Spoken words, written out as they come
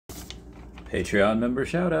Patreon member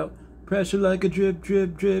shout out. Pressure like a drip,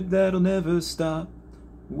 drip, drip that'll never stop.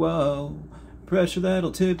 Whoa. Pressure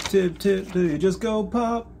that'll tip, tip, tip till you just go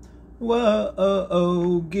pop.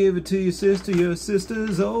 Whoa. Give it to your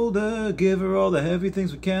sister's older. Give her all the heavy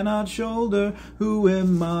things we cannot shoulder. Who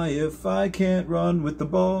am I if I can't run with the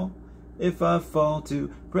ball? If I fall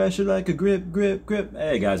to pressure like a grip, grip, grip.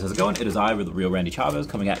 Hey guys, how's it going? It is I, with the real Randy Chavez,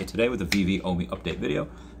 coming at you today with a Veve OMI update video.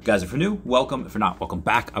 If you guys are for new, welcome. If you're not, welcome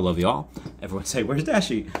back. I love you all. Everyone say, where's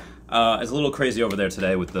Dashi? It's a little crazy over there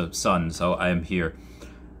today with the sun, so I am here.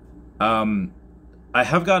 I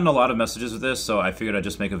have gotten a lot of messages with this, so I figured I'd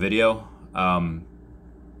just make a video.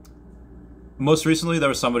 Most recently, there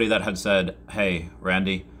was somebody that had said, hey,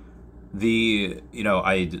 Randy,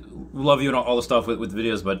 I love you and all the stuff with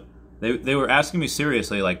videos, but they were asking me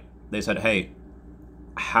seriously, like, they said, hey,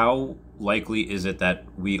 how likely is it that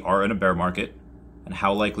we are in a bear market? And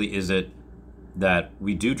how likely is it that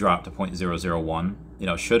we do drop to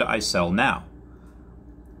 0.001? Should I sell now?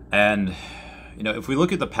 And, if we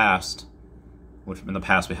look at the past, which in the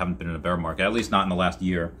past we haven't been in a bear market, at least not in the last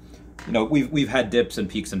year, we've had dips and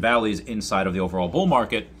peaks and valleys inside of the overall bull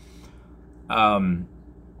market.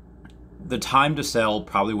 The time to sell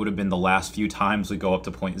probably would have been the last few times we go up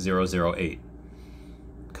to 0.008.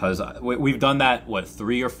 Because we've done that,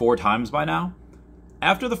 3 or 4 times by now?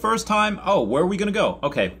 After the first time, oh, where are we going to go?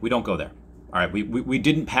 Okay, we don't go there. All right, we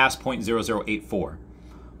didn't pass 0.0084.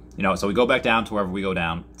 So we go back down to wherever we go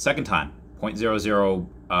down. Second time,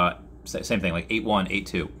 0.00, same thing, like 81,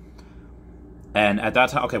 82. And at that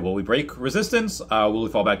time, okay, will we break resistance? Will we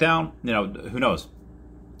fall back down? Who knows?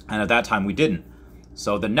 And at that time, we didn't.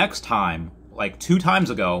 So the next time, like 2 times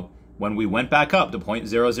ago, when we went back up to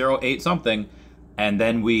 0.008 something, and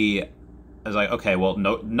then I was like, okay, well,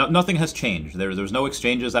 nothing has changed. There's no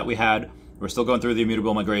exchanges that we had. We're still going through the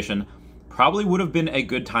immutable migration. Probably would have been a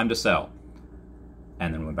good time to sell.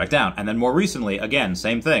 And then went back down. And then more recently, again,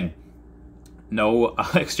 same thing. No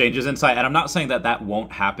exchanges in sight. And I'm not saying that that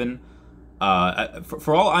won't happen.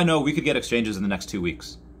 For all I know, we could get exchanges in the next 2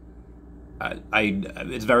 weeks.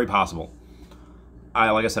 It's very possible.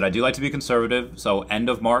 Like I said, I do like to be conservative, so end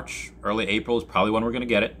of March, early April is probably when we're going to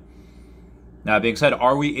get it. Now, that being said,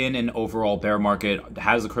 are we in an overall bear market?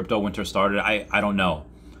 Has the crypto winter started? I don't know.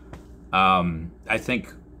 I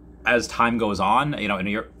think as time goes on, in a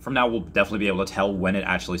year from now, we'll definitely be able to tell when it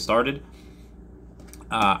actually started.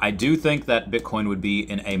 I do think that Bitcoin would be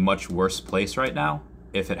in a much worse place right now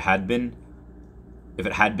if it had been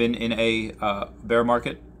in a bear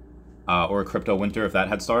market or a crypto winter if that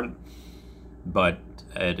had started. But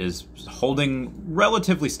it is holding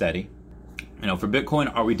relatively steady. For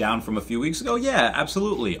Bitcoin, are we down from a few weeks ago? Yeah,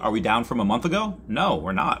 absolutely. Are we down from a month ago? No,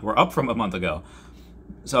 we're not. We're up from a month ago.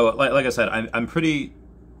 So, like I said, I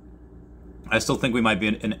still think we might be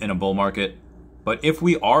in a bull market. But if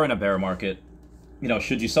we are in a bear market,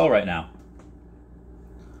 should you sell right now?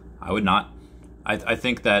 I would not. I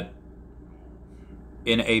think that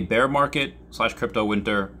in a bear market / crypto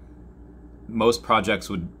winter, most projects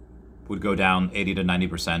would go down 80 to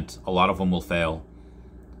 90%. A lot of them will fail.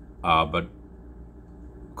 But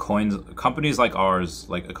companies like ours,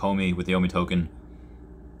 like OMI with the OMI token,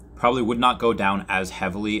 probably would not go down as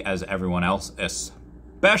heavily as everyone else,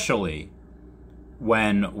 especially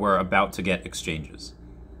when we're about to get exchanges.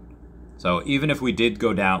 So even if we did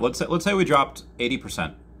go down, let's say we dropped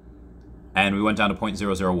 80% and we went down to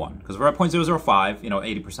 0.001, because we're at 0.005,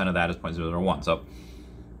 80% of that is 0.001. So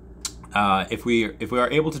if we are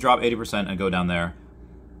able to drop 80% and go down there,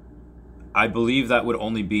 I believe that would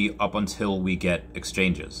only be up until we get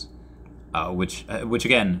exchanges, which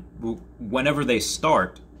again, whenever they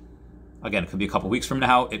start, again, it could be a couple weeks from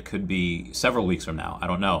now, it could be several weeks from now, I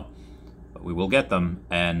don't know, but we will get them.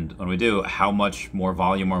 And when we do, how much more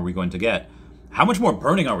volume are we going to get? How much more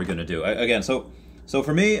burning are we going to do? Again, so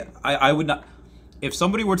for me, I would not, if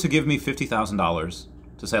somebody were to give me $50,000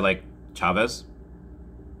 to say, like, Chavez,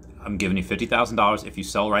 I'm giving you $50,000 if you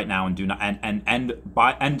sell right now and do not, and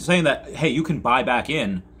saying that, hey, you can buy back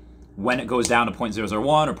in when it goes down to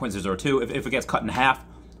 0.001 or 0.002, if it gets cut in half,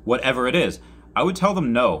 whatever it is. I would tell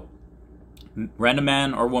them no. Random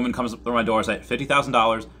man or woman comes up through my door and say,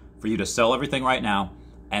 $50,000 for you to sell everything right now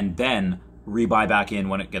and then rebuy back in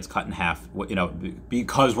when it gets cut in half,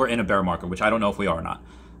 because we're in a bear market, which I don't know if we are or not.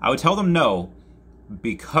 I would tell them no,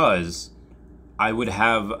 because I would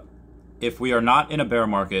have, if we are not in a bear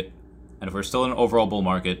market, and if we're still in an overall bull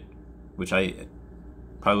market, which I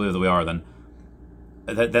probably believe that we are, then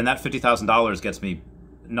that $50,000 gets me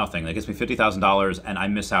nothing. That gets me $50,000, and I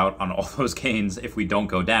miss out on all those gains if we don't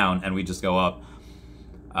go down and we just go up.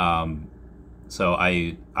 So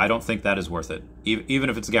I don't think that is worth it. Even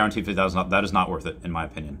if it's a guaranteed 50,000, that is not worth it, in my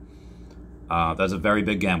opinion. That's a very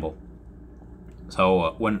big gamble.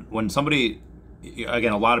 So when somebody,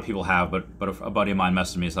 again, a lot of people have, but a buddy of mine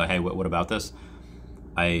messaged me and said, hey, what about this?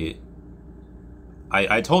 I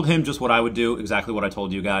told him just what I would do, exactly what I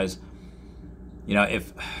told you guys.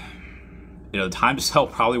 If the time to sell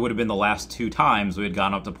probably would have been the last 2 times we had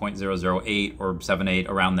gone up to 0.008 or 0.78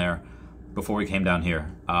 around there before we came down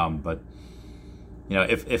here. But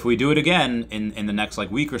if we do it again in the next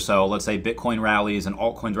week or so, let's say Bitcoin rallies and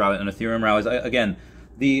altcoins rally and Ethereum rallies, again,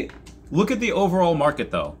 look at the overall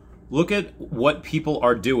market though. Look at what people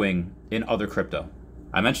are doing in other crypto.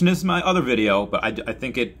 I mentioned this in my other video, but I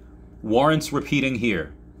think it warrants repeating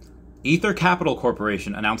here. Ether Capital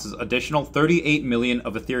Corporation announces additional 38 million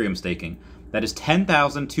of Ethereum staking. That is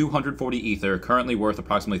 10,240 Ether, currently worth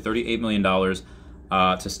approximately $38 million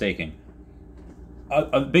to staking.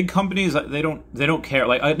 Big companies, they don't care.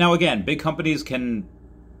 Now again, big companies can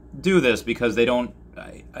do this because they don't,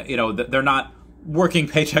 they're not working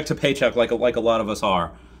paycheck to paycheck like a lot of us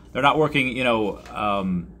are. They're not working,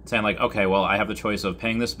 saying okay, well, I have the choice of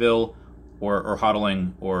paying this bill or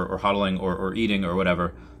hodling or eating or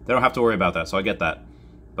whatever. They don't have to worry about that, so I get that.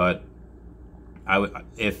 But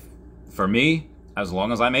for me, as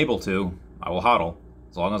long as I'm able to, I will hodl.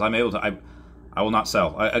 As long as I'm able to, I will not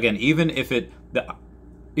sell. Again, even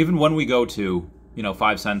when we go to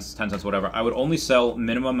 5 cents, 10 cents, whatever, I would only sell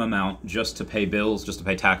minimum amount just to pay bills, just to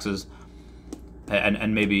pay taxes,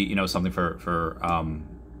 and maybe something for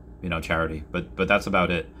charity. But that's about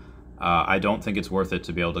it. I don't think it's worth it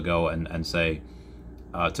to be able to go and say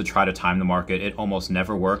to try to time the market. It almost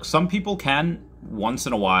never works. Some people can once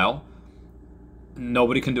in a while.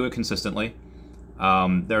 Nobody can do it consistently.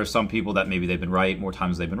 There are some people that maybe they've been right more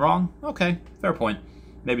times they've been wrong. Okay, fair point.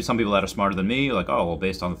 Maybe some people that are smarter than me, like, oh, well,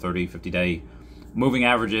 based on the 30, 50-day moving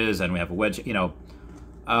averages, and we have a wedge,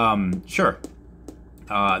 sure.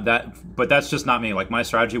 But that's just not me. My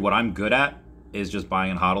strategy, what I'm good at is just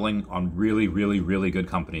buying and hodling on really, really, really good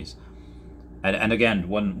companies. And again,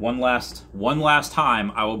 one last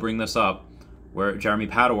time, I will bring this up, where Jeremy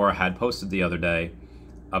Padawar had posted the other day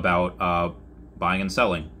about buying and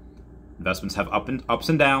selling. Investments have ups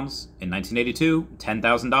and downs. In 1982,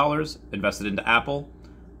 $10,000 invested into Apple.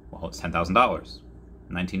 Well, it's $10,000.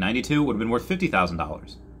 1992 would have been worth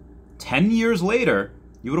 $50,000. 10 years later,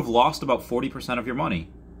 you would have lost about 40% of your money,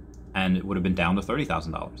 and it would have been down to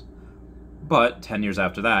 $30,000. But 10 years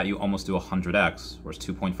after that, you almost do 100x, where it's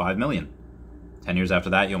 2.5 million. 10 years after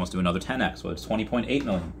that, you almost do another 10x, where it's 20.8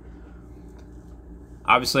 million.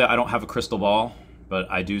 Obviously, I don't have a crystal ball,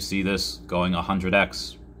 but I do see this going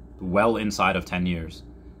 100x well inside of 10 years.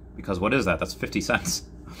 Because what is that? That's 50 cents.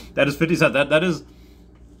 That is 50 cents.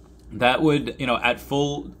 That would, at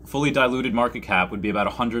fully diluted market cap would be about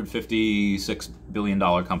 $156 billion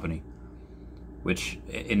company. Which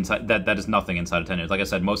inside that is nothing inside of 10 years. Like I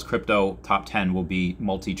said, most crypto top 10 will be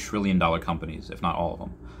multi-trillion-dollar companies, if not all of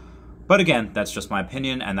them. But again, that's just my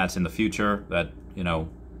opinion, and that's in the future. That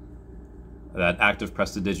that active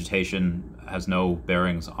prestidigitation has no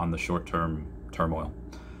bearings on the short-term turmoil.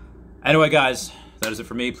 Anyway, guys, that is it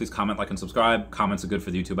for me. Please comment, like, and subscribe. Comments are good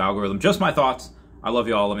for the YouTube algorithm. Just my thoughts. I love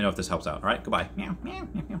you all. Let me know if this helps out. All right, goodbye.